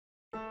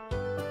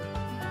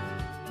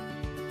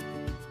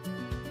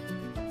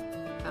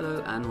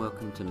Hello and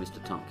welcome to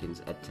Mr. Tompkins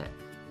EdTech.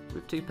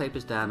 With 2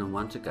 papers down and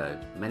 1 to go,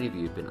 many of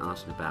you have been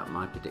asking about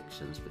my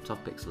predictions for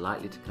topics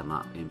likely to come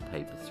up in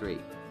paper 3.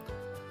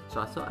 So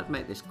I thought I'd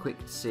make this quick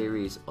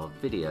series of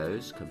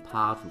videos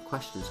compiled from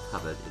questions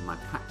covered in my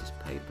practice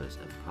papers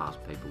and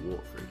past paper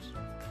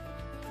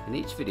walkthroughs. In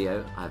each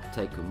video I've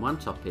taken one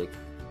topic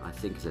I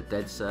think is a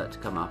dead cert to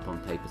come up on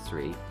paper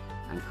 3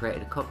 and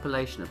created a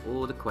compilation of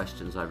all the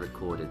questions I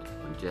recorded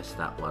on just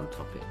that one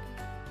topic.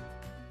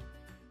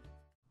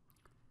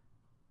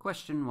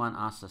 Question 1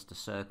 asks us to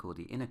circle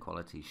the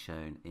inequalities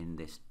shown in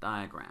this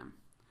diagram.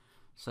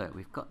 So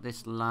we've got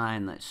this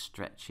line that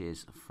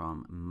stretches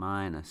from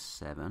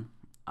 -7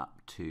 up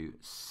to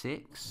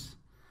 6.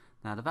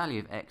 Now the value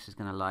of x is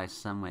going to lie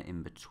somewhere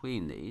in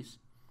between these.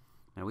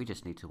 Now we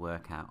just need to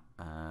work out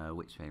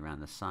which way around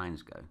the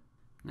signs go.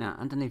 Now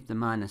underneath the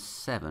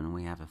 -7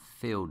 we have a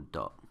filled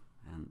dot,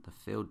 and the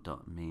filled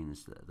dot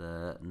means that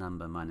the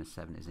number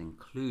 -7 is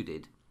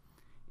included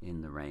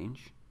in the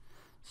range.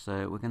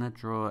 So we're going to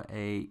draw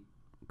a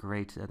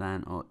greater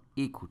than or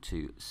equal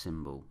to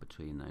symbol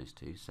between those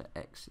two. So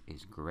x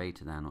is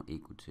greater than or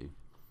equal to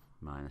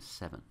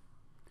 -7.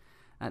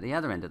 At the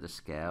other end of the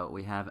scale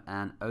we have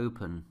an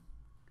open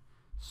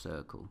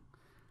circle.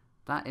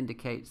 That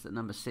indicates that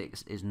number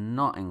 6 is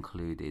not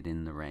included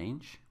in the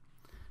range.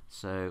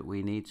 So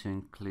we need to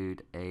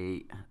include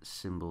a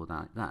symbol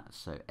like that.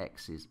 So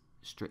x is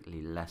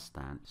strictly less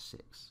than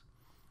 6.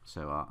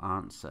 So our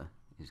answer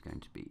is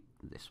going to be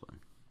this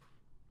one.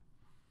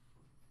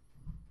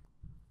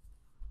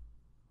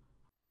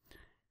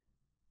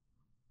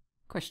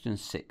 Question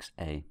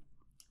 6a.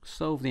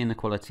 Solve the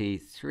inequality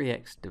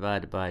 3x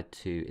divided by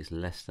 2 is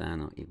less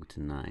than or equal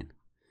to 9.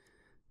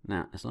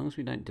 Now, as long as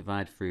we don't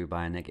divide through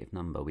by a negative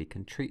number, we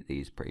can treat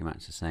these pretty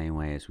much the same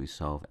way as we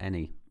solve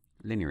any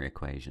linear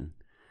equation.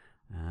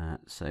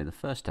 So the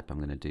first step I'm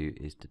going to do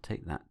is to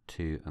take that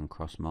 2 and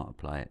cross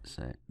multiply it.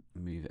 So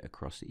move it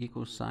across the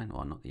equal sign,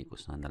 or not the equal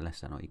sign, the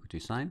less than or equal to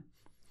sign.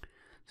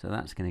 So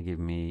that's going to give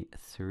me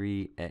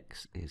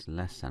 3x is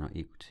less than or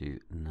equal to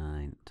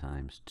 9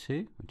 times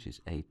 2, which is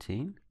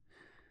 18.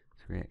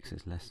 3x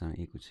is less than or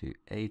equal to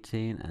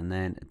 18, and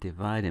then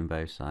dividing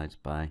both sides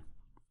by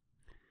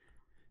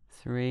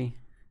 3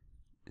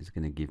 is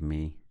going to give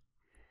me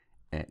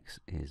x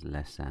is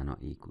less than or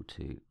equal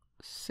to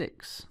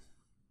 6.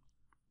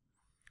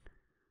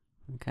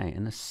 Okay,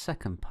 in the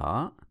second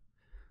part,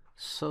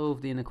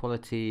 solve the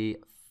inequality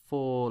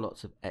 4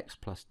 lots of x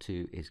plus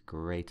 2 is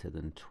greater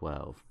than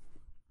 12.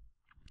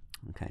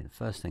 Okay, the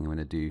first thing I'm going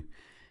to do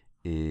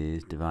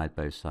is divide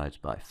both sides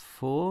by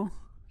 4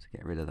 to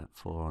get rid of that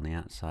 4 on the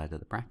outside of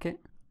the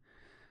bracket.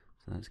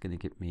 So that's going to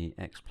give me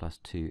x plus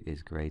 2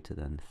 is greater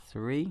than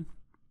 3.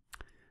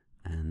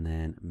 And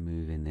then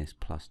moving this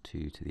plus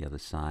 2 to the other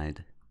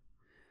side,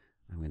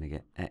 I'm going to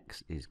get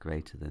x is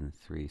greater than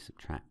 3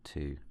 subtract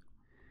 2,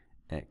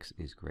 x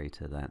is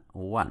greater than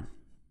 1.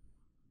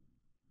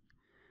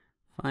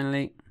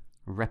 Finally,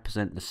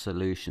 represent the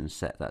solution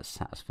set that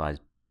satisfies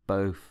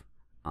both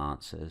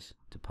answers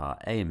to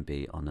part A and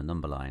B on the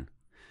number line.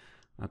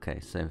 Okay,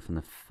 so from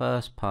the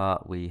first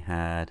part we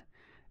had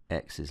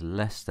x is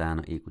less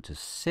than or equal to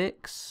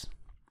 6.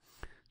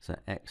 So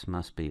x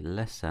must be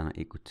less than or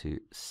equal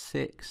to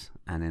 6,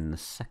 and in the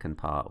second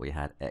part we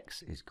had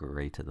x is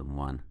greater than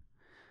 1.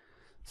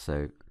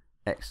 So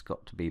x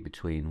got to be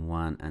between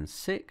 1 and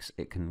 6.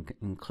 It can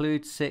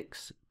include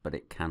 6, but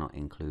it cannot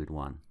include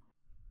 1.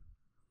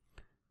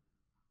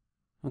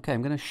 Okay,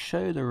 I'm going to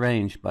show the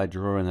range by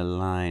drawing a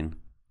line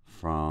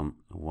from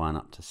 1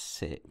 up to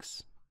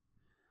 6.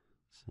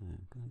 So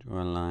I'm going to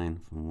draw a line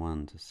from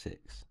 1 to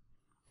 6.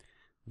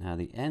 Now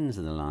the ends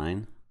of the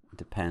line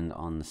depend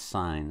on the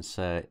sign.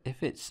 So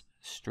if it's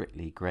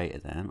strictly greater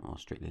than or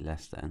strictly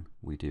less than,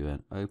 we do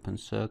an open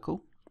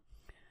circle.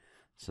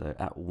 So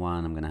at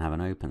 1 I'm going to have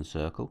an open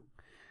circle,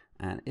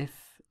 and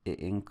if it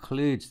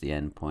includes the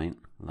end point,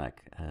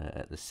 like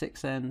at the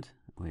 6th end,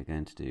 we're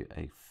going to do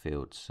a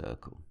filled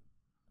circle.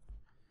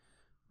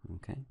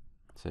 Okay,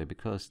 so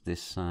because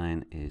this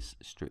sign is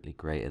strictly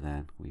greater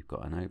than, we've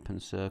got an open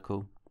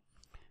circle,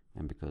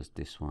 and because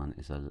this one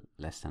is a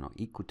less than or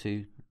equal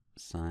to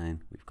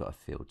sign, we've got a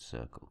filled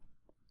circle.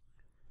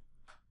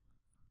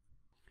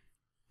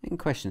 In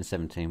question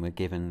 17 we're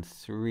given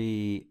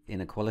 3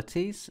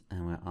 inequalities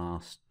and we're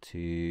asked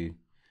to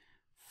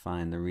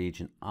find the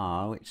region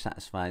R which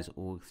satisfies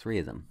all 3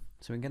 of them.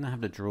 So we're going to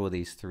have to draw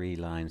these 3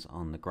 lines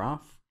on the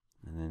graph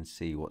and then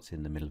see what's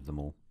in the middle of them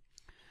all.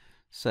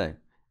 So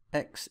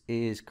x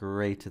is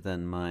greater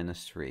than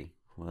 -3.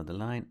 Well, the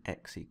line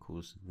x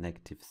equals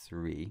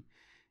 -3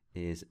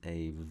 is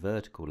a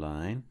vertical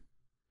line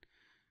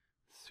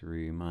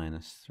through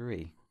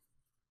 -3.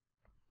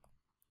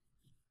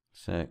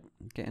 So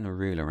getting a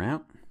ruler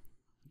out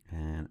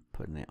and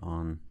putting it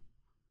on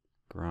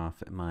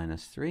graph at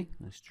 -3,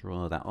 let's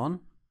draw that on.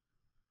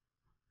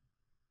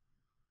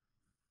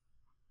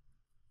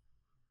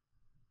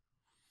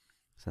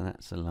 So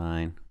that's a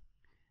line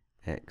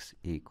x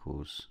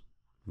equals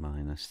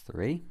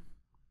 -3.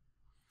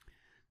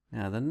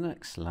 Now the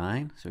next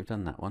line, so we've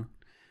done that one,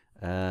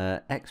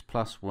 x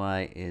plus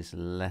y is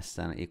less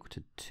than or equal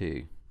to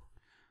 2.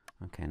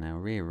 Okay, now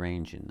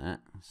rearranging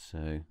that,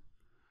 so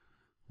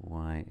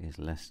y is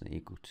less than or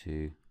equal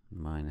to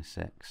minus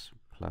x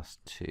plus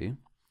 2.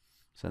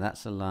 So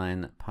that's a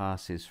line that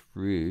passes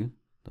through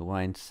the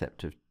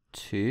y-intercept of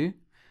 2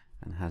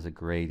 and has a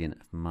gradient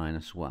of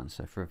minus 1.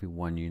 So for every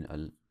 1 unit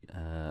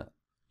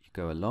you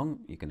go along,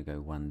 you're going to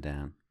go 1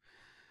 down.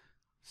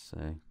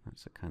 So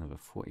that's a kind of a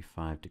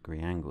 45-degree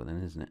angle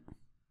then, isn't it?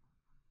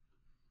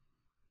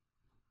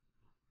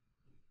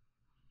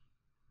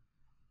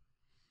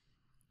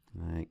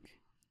 Like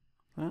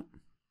that.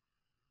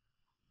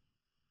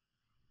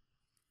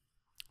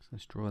 So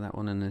let's draw that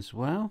one in as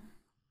well.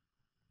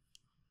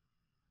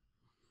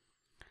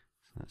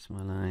 So that's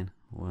my line.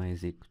 Y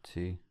is equal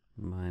to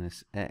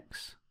minus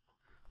x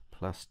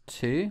plus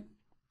 2.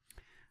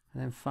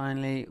 And then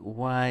finally,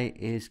 y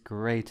is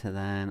greater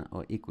than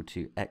or equal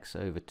to x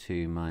over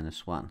 2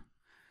 minus 1.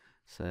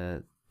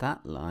 So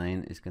that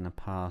line is going to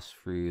pass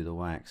through the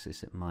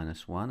y-axis at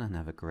minus 1 and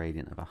have a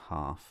gradient of a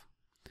half.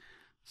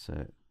 So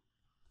it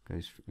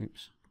goes through,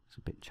 oops, it's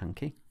a bit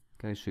chunky.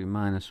 Goes through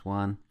minus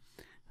 1,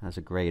 has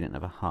a gradient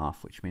of a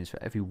half, which means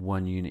for every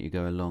 1 unit you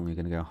go along, you're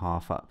going to go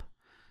half up.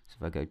 So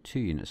if I go 2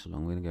 units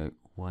along, we're going to go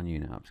 1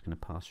 unit up. It's going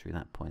to pass through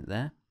that point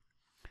there.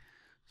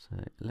 So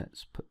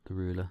let's put the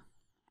ruler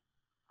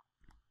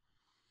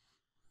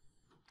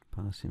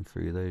passing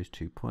through those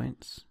 2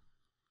 points.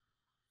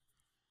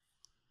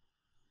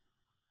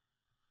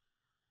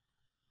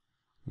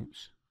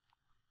 Oops.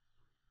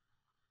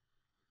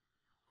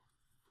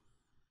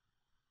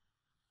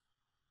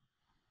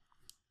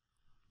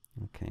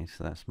 Okay,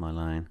 so that's my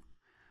line.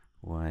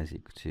 Y is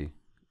equal to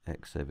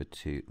x over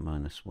 2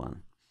 minus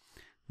 1.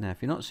 Now,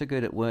 if you're not so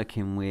good at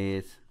working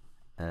with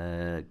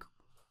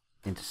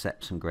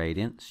intercepts and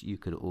gradients, you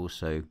could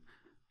also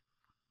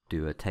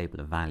do a table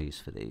of values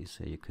for these.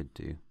 So you could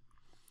do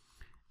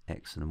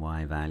x and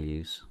y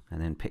values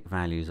and then pick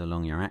values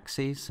along your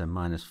axes. So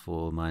minus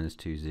 4, minus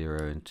 2,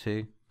 0 and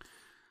 2.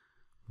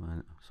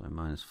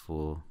 Minus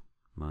 4,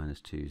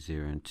 minus 2,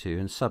 0 and 2,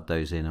 and sub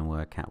those in and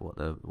work out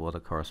what the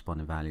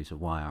corresponding values of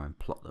y are and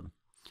plot them.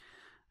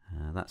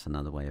 That's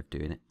another way of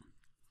doing it.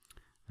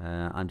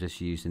 I'm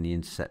just using the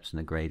intercepts and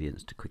the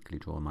gradients to quickly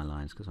draw my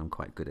lines because I'm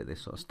quite good at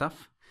this sort of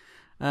stuff.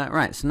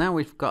 Right, so now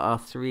we've got our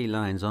 3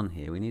 lines on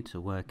here. We need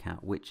to work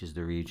out which is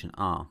the region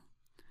R.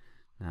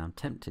 Now I'm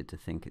tempted to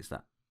think it's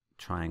that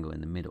triangle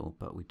in the middle,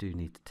 but we do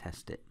need to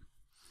test it.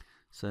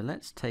 So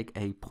let's take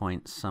a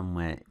point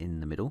somewhere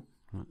in the middle.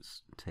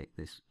 Let's take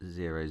this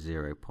 0,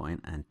 0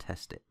 point and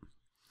test it.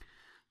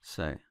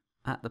 So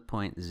at the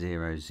point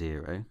 0,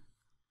 0,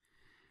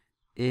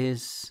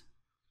 is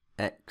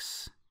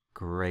x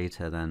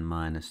greater than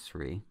minus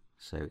 3?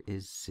 So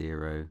is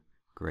 0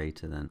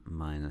 greater than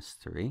minus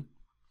 3?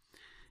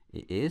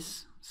 It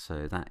is.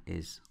 So that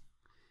is,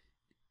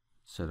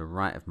 so the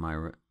right of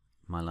my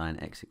line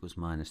x equals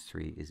minus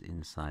 3 is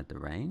inside the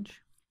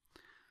range.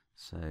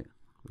 So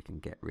we can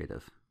get rid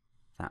of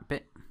that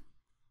bit.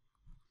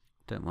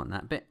 Don't want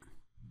that bit.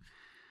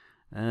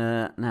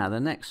 Now the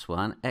next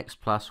one, x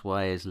plus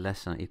y is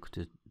less than or equal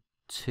to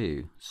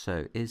 2.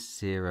 So is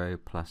 0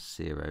 plus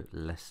 0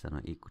 less than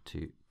or equal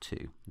to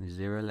 2? Is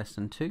 0 less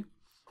than 2?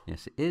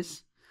 Yes, it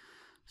is.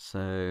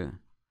 So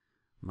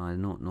my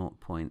 0, 0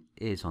 point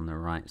is on the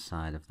right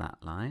side of that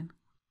line.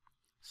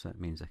 So it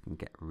means I can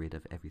get rid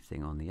of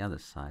everything on the other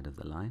side of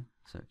the line.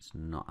 So it's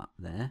not up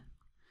there.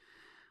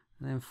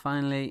 And then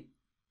finally,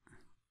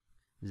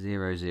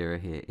 0, 0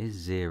 here. Is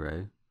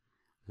 0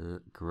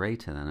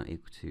 greater than or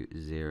equal to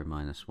 0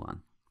 minus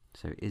 1?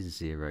 So is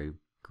 0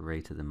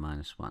 greater than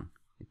minus 1?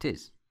 It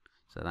is.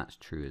 So that's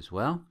true as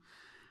well.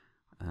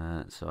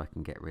 So I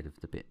can get rid of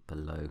the bit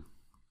below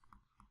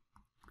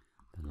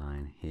the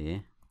line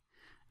here.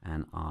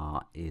 And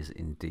R is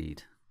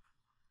indeed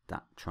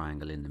that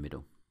triangle in the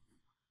middle.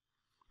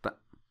 But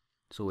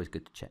it's always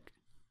good to check.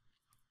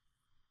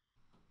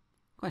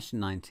 Question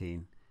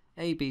 19.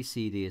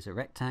 ABCD is a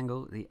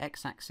rectangle. The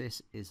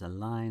x-axis is a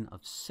line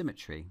of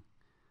symmetry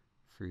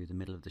through the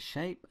middle of the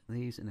shape.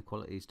 These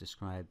inequalities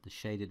describe the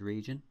shaded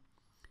region.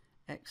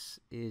 X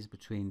is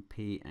between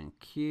P and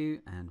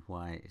Q and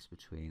Y is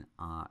between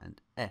R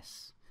and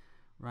S.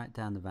 Write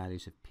down the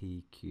values of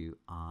P, Q,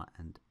 R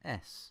and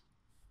S.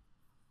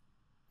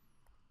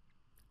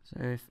 So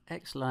if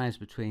X lies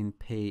between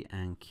P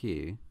and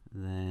Q,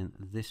 then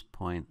this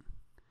point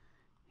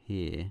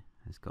here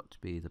has got to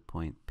be the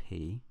point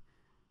P,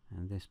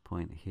 and this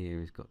point here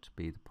has got to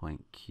be the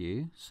point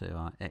Q. So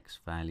our X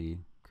value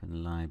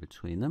can lie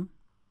between them.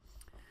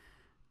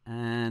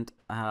 And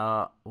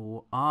our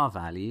R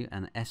value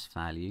and S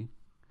value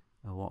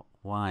are what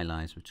Y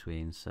lies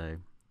between. So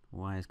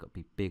Y has got to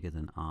be bigger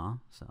than R.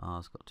 So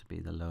R's got to be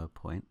the lower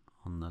point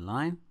on the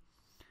line.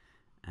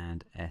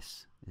 And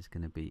S is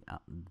going to be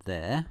up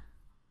there.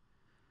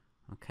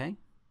 Okay.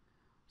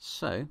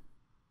 So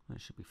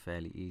that should be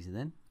fairly easy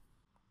then.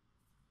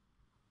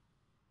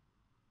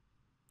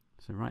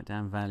 So write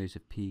down values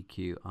of P,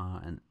 Q,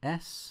 R and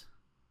S.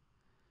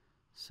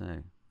 So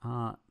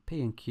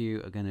P and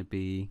Q are going to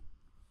be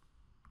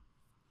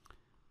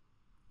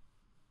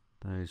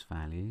those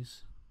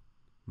values,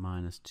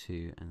 minus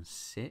 2 and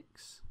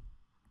 6.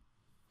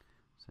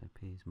 So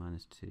P is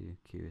minus 2,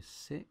 Q is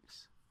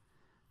 6.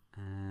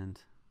 And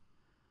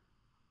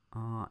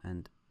R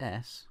and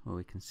S, well,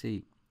 we can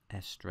see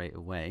S straight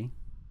away.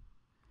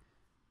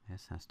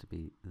 S has to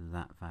be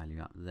that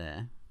value up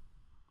there.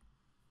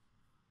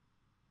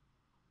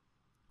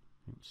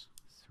 Oops,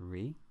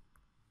 3.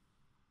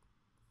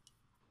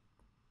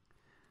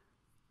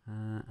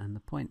 And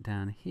the point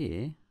down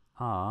here,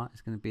 R,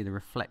 is going to be the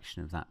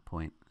reflection of that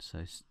point.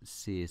 So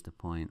C is the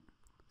point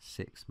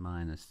 6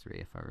 minus 3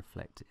 if I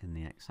reflect it in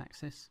the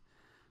x-axis.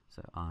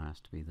 So R has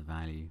to be the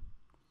value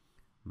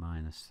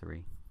minus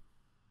 3.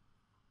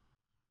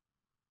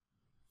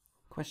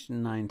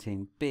 Question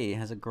 19b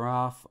has a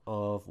graph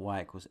of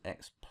y equals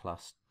x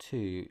plus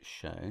 2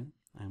 shown,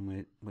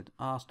 and we're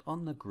asked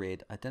on the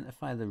grid,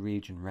 identify the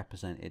region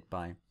represented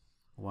by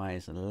y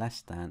is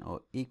less than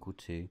or equal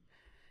to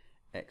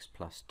x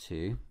plus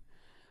 2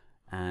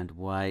 and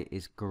y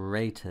is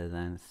greater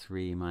than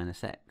 3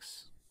 minus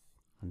x,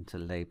 and to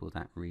label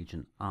that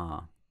region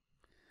R.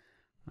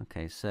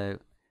 Okay, so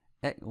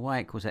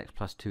y equals x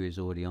plus 2 is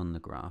already on the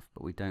graph,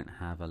 but we don't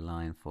have a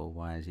line for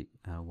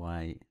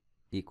y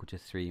equal to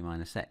 3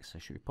 minus x, so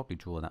should we probably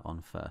draw that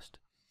on first.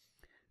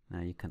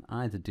 Now you can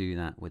either do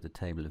that with a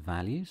table of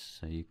values,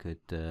 so you could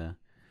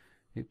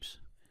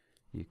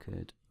you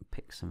could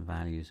pick some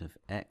values of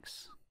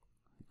x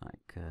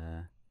like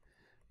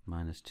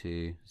minus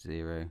 2,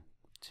 0,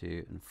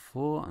 2 and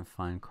 4 and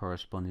find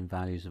corresponding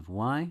values of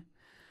y.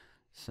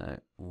 So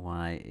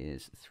y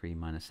is 3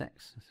 minus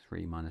x,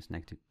 3 minus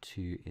negative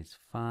 2 is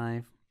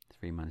 5,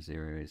 3 minus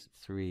 0 is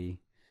 3,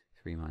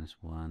 3 minus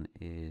 1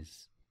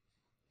 is,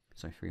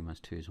 so 3 minus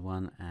 2 is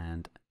 1,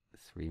 and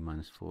 3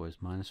 minus 4 is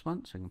minus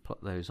 1, so we can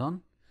plot those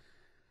on.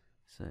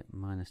 So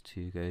minus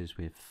 2 goes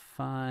with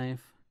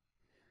 5,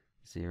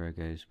 0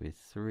 goes with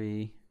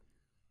 3,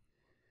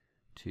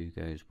 2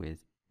 goes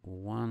with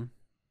 1,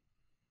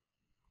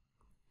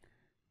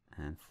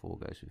 and 4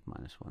 goes with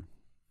minus 1.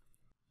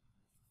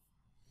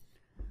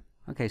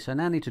 Okay, so I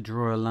now need to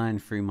draw a line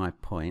through my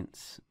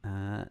points.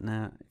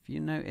 Now, if you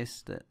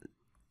notice that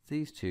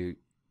these two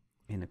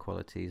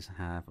inequalities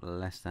have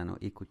less than or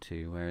equal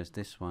to, whereas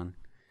this one,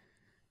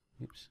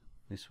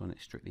 this one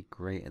is strictly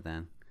greater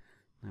than.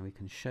 Now we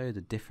can show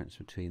the difference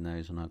between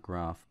those on our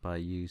graph by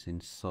using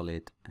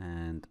solid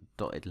and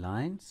dotted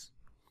lines.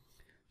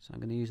 So I'm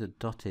going to use a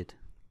dotted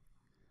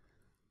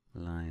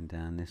line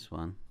down this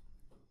one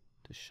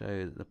to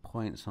show that the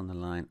points on the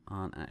line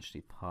aren't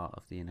actually part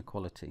of the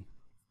inequality.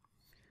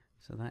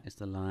 So that is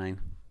the line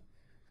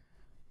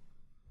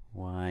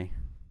y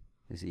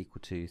is equal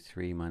to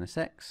 3 minus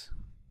x.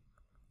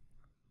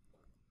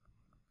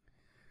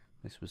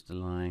 This was the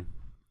line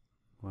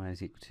y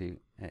is equal to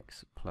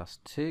x plus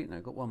 2. Now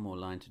I've got one more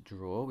line to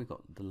draw. We've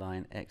got the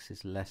line x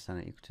is less than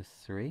or equal to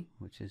 3,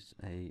 which is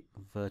a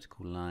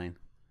vertical line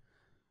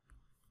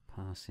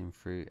passing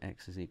through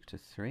x is equal to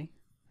 3.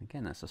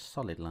 Again, that's a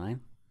solid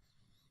line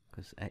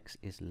because x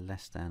is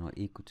less than or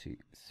equal to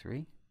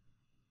 3.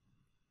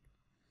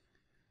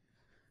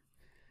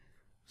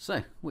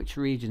 So, which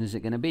region is it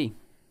going to be?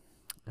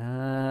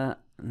 Now,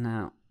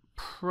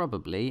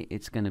 probably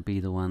it's going to be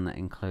the one that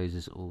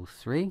encloses all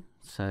three.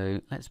 So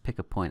let's pick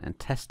a point and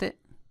test it.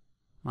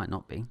 Might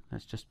not be.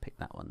 Let's just pick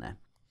that one there.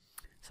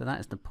 So that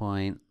is the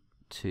point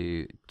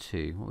 2,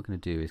 2. What we're going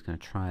to do is going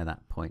to try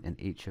that point in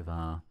each of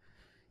our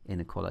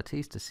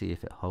inequalities to see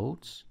if it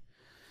holds.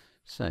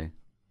 So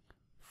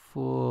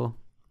 4,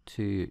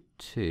 2,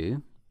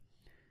 2,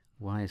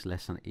 y is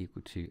less than or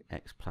equal to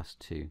x plus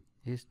 2.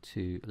 Is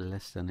 2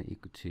 less than or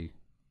equal to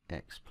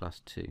x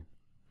plus 2?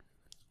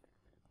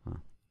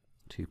 Well,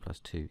 2 plus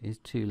 2. Is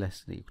 2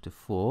 less than or equal to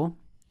 4?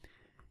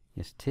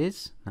 Yes, it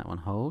is. That one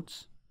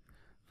holds.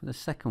 For the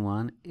second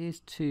one, is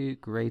 2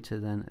 greater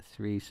than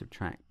 3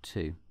 subtract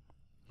 2?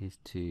 Is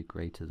 2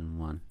 greater than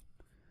 1?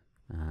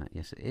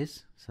 Yes, it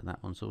is. So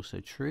that one's also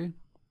true.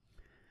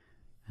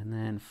 And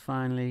then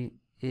finally,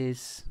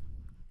 is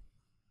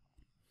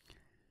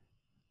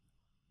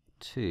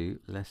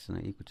 2 less than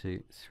or equal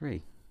to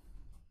 3?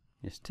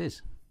 Yes, it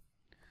is.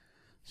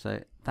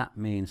 So that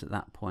means that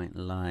that point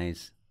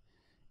lies,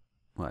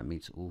 well, it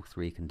meets all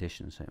three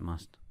conditions, so it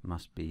must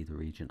be the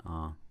region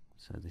R.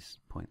 So this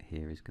point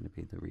here is going to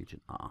be the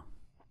region R.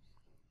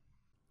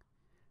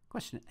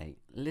 Question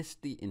 8.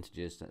 List the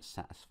integers that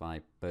satisfy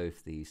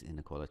both these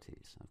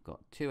inequalities. I've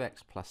got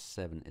 2x plus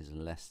 7 is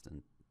less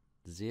than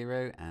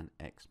 0 and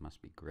x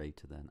must be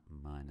greater than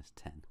minus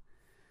 10.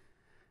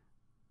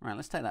 Right,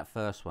 let's take that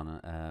first one.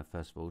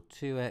 First of all,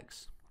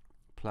 2x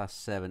plus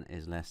 7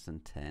 is less than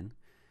 10.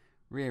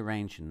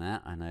 Rearranging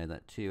that, I know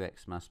that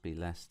 2x must be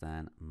less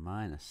than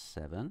minus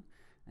 7,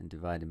 and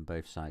dividing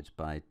both sides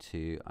by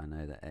 2, I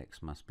know that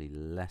x must be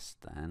less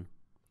than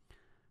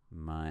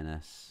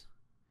minus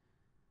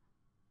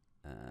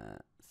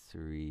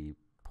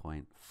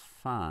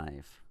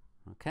 3.5.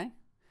 Okay?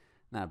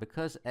 Now,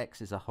 because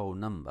x is a whole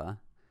number,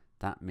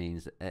 that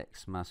means that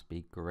x must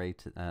be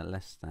greater,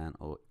 less than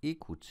or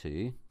equal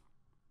to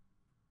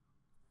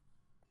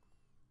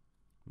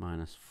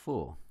minus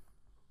 4.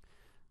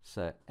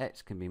 So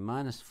x can be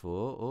 -4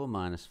 or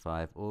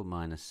 -5 or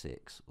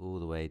 -6 all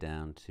the way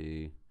down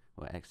to,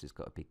 well, x has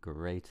got to be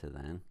greater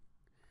than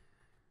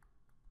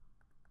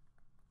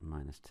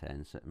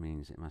 -10, so it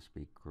means it must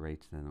be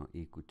greater than or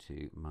equal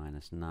to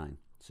 -9.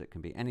 So it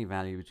can be any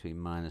value between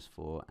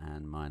 -4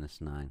 and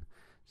 -9.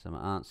 So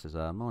my answers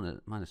are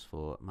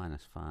 -4,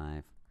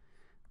 -5,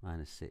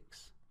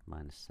 -6,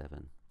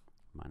 -7,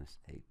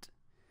 -8,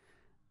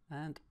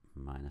 and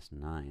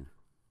 -9.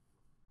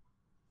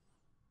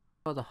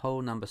 Are the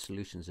whole number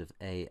solutions of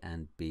A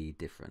and B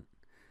different?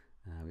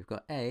 We've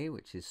got A,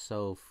 which is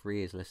solve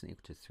 3 is less than or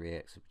equal to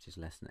 3x, which is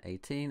less than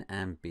 18,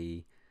 and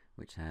B,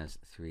 which has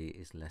 3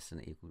 is less than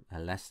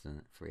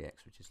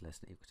 3x, which is less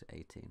than or equal to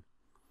 18.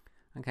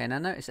 Okay, now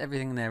notice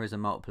everything there is a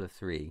multiple of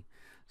 3,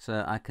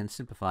 so I can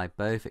simplify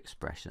both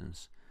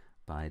expressions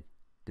by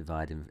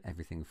dividing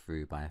everything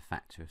through by a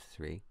factor of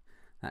 3.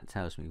 That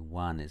tells me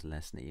 1 is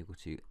less than or equal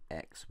to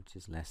x, which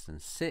is less than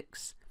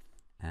 6,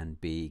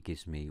 and B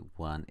gives me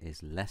 1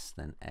 is less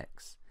than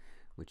x,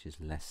 which is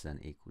less than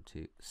or equal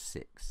to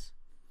 6.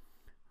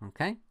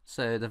 Okay,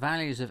 so the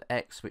values of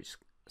x which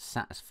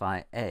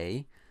satisfy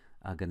A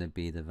are going to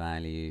be the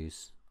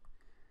values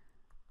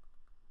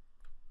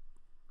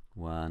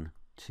 1,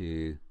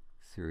 2,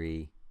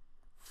 3,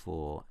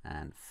 4,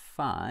 and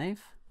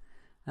 5,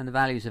 and the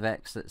values of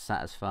x that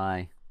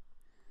satisfy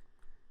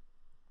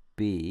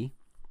B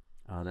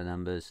are the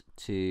numbers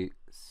 2,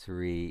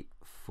 3,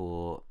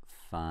 4,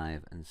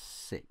 5, and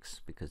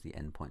 6, because the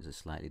endpoints are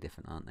slightly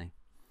different, aren't they?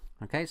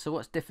 Okay, so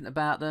what's different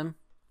about them?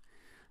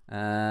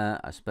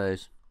 I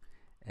suppose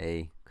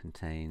A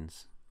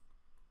contains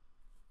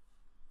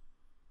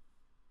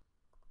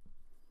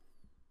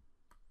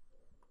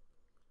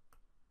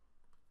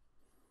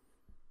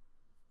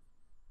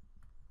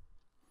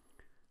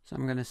so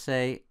I'm going to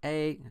say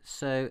A,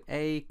 so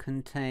A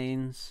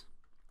contains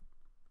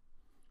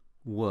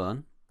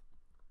 1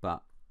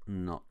 but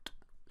not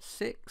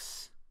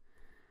 6,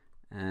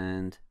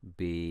 and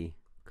B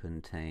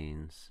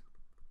contains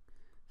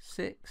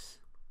 6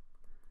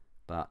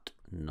 but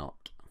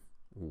not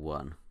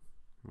 1.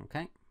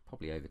 Okay,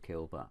 probably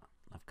overkill, but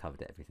I've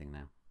covered everything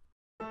now.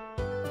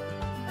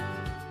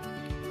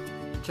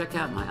 Check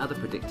out my other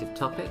predictive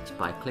topics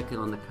by clicking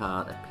on the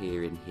card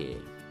appearing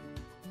here.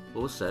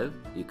 Also,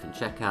 you can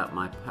check out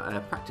my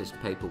practice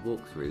paper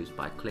walkthroughs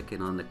by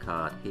clicking on the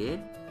card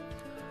here,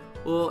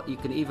 or you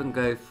can even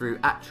go through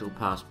actual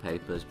past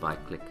papers by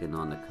clicking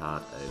on the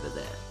card over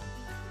there.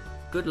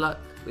 Good luck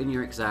in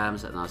your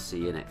exams, and I'll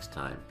see you next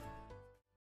time.